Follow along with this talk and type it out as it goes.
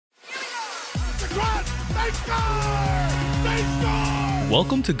They score! They score!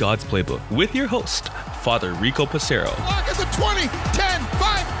 Welcome to God's Playbook with your host, Father Rico Passero. Lock at the 20, 10,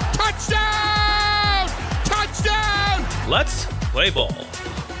 5, touchdown! Touchdown! Let's play ball.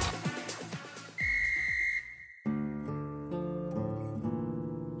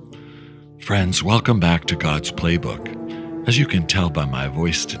 Friends, welcome back to God's Playbook. As you can tell by my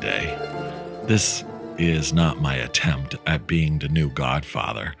voice today, this is not my attempt at being the new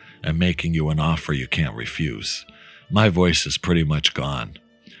godfather and making you an offer you can't refuse. My voice is pretty much gone.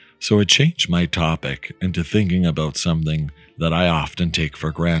 So it changed my topic into thinking about something that I often take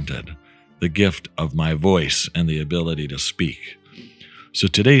for granted, the gift of my voice and the ability to speak. So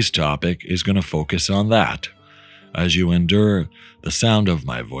today's topic is going to focus on that. As you endure the sound of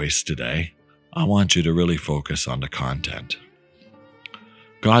my voice today, I want you to really focus on the content.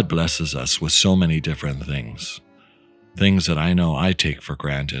 God blesses us with so many different things that I know I take for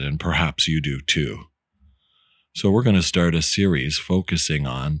granted, and perhaps you do too. So we're going to start a series focusing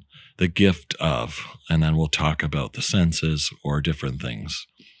on the gift of, and then we'll talk about the senses or different things.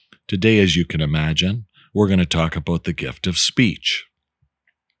 Today, as you can imagine, we're going to talk about the gift of speech.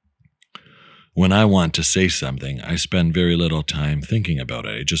 When I want to say something, I spend very little time thinking about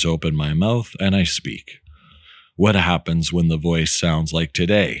it. I just open my mouth and I speak. What happens when the voice sounds like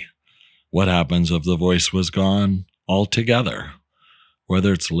today? What happens if the voice was gone altogether?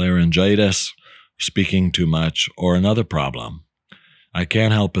 Whether it's laryngitis, speaking too much, or another problem. I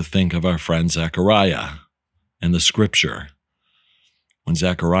can't help but think of our friend Zechariah and the scripture. When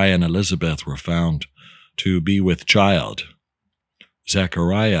Zechariah and Elizabeth were found to be with child,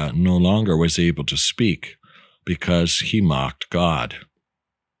 Zechariah no longer was able to speak because he mocked God.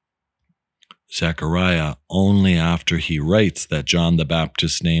 Zechariah, only after he writes that John the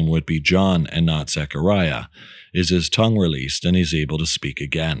Baptist's name would be John and not Zechariah, is his tongue released and he's able to speak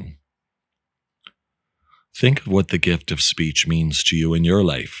again. Think of what the gift of speech means to you in your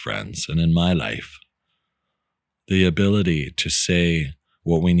life, friends, and in my life. The ability to say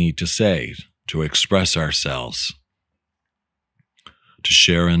what we need to say, to express ourselves, to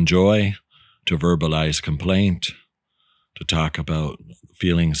share in joy, to verbalize complaint, to talk about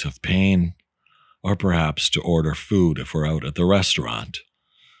feelings of pain, or perhaps to order food if we're out at the restaurant.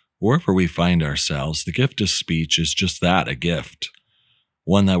 Wherever we find ourselves, the gift of speech is just that, a gift,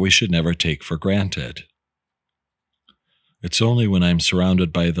 one that we should never take for granted. It's only when I'm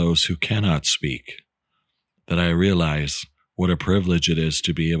surrounded by those who cannot speak that I realize what a privilege it is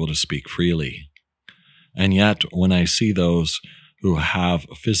to be able to speak freely. And yet, when I see those who have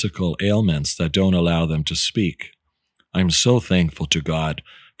physical ailments that don't allow them to speak, I'm so thankful to God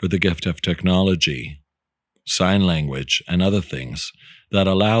for the gift of technology, sign language, and other things that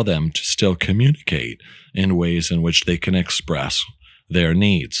allow them to still communicate in ways in which they can express their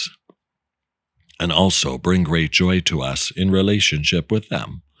needs and also bring great joy to us in relationship with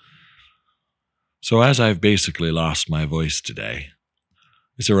them. So as I've basically lost my voice today,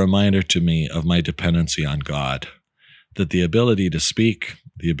 it's a reminder to me of my dependency on God, that the ability to speak,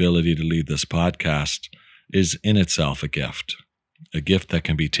 the ability to lead this podcast is in itself a gift that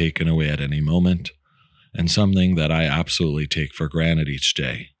can be taken away at any moment, and something that I absolutely take for granted each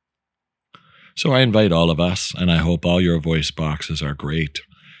day. So I invite all of us, and I hope all your voice boxes are great,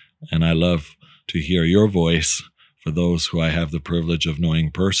 and I love to hear your voice for those who I have the privilege of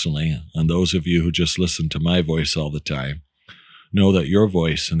knowing personally, and those of you who just listen to my voice all the time. Know that your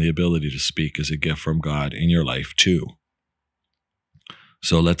voice and the ability to speak is a gift from God in your life too.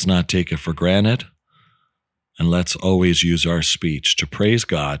 So let's not take it for granted, and let's always use our speech to praise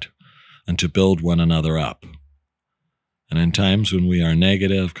God and to build one another up. And in times when we are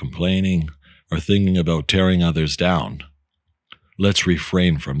negative, complaining, or thinking about tearing others down, let's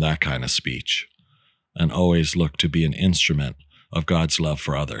refrain from that kind of speech and always look to be an instrument of God's love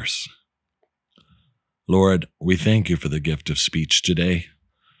for others. Lord, we thank you for the gift of speech today.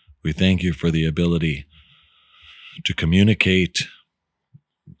 We thank you for the ability to communicate,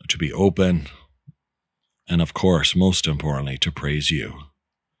 to be open, and of course, most importantly, to praise you.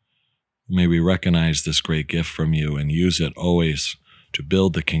 May we recognize this great gift from you and use it always to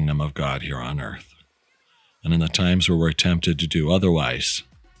build the kingdom of God here on earth. And in the times where we're tempted to do otherwise,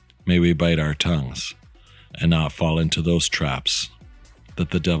 may we bite our tongues and not fall into those traps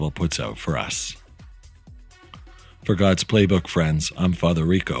that the devil puts out for us. For God's Playbook, friends, I'm Father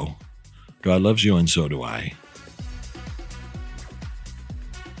Rico. God loves you and so do I.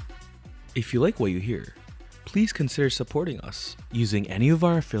 If you like what you hear, please consider supporting us using any of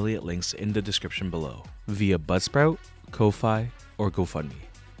our affiliate links in the description below via Buzzsprout, Ko-Fi, or GoFundMe.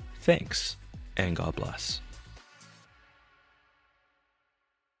 Thanks, and God bless.